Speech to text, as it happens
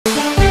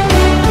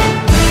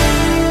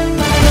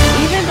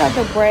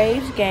the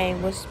Braves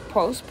game was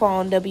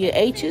postponed,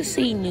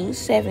 WHUC News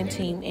 7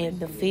 team and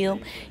the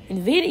film and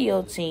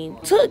video team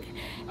took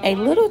a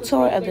little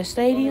tour of the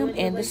stadium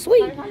and the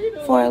suite.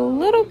 For a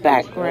little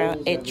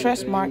background at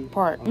Trustmark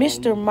Park,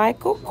 Mr.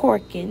 Michael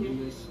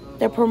Corkin,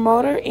 the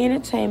promoter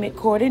entertainment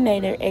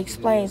coordinator,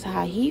 explains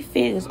how he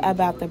feels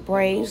about the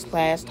Braves'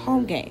 last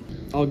home game.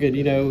 All good.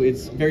 You know,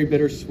 it's very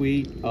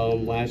bittersweet.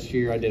 Last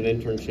year I did an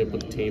internship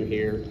with the team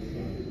here,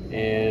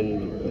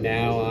 and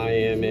now I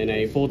am in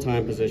a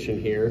full-time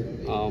position here.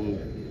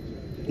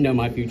 You know,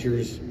 my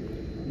future's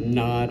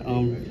not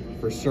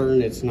for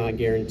certain. It's not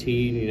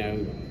guaranteed. You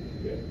know,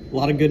 a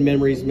lot of good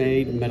memories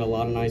made, met a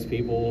lot of nice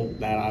people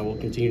that I will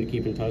continue to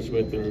keep in touch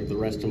with through the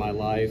rest of my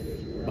life.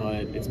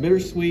 But it's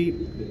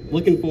bittersweet.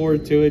 Looking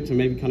forward to it, to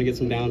maybe kind of get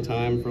some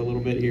downtime for a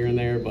little bit here and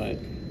there, but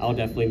I'll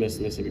definitely miss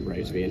the Mississippi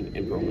Braves being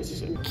in Pearl,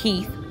 Mississippi.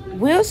 Keith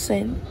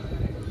Wilson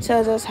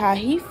tells us how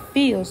he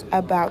feels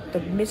about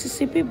the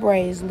Mississippi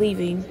Braves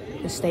leaving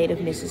the state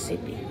of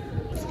Mississippi.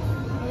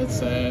 It's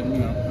sad. You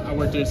know, I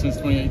worked here since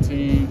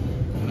 2018,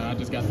 and I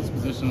just got this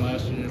position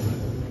last year.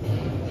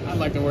 But I'd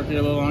like to work here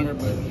a little longer,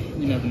 but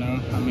you never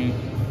know. I mean,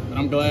 but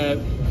I'm glad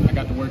I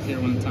got to work here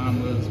when the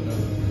time was.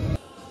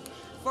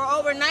 For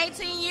over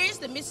 19 years,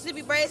 the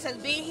Mississippi Braves has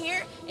been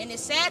here, and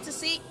it's sad to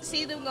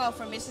see them go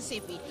from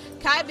Mississippi.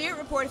 Kai Beard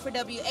reported for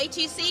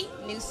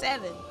WHUC News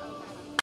 7.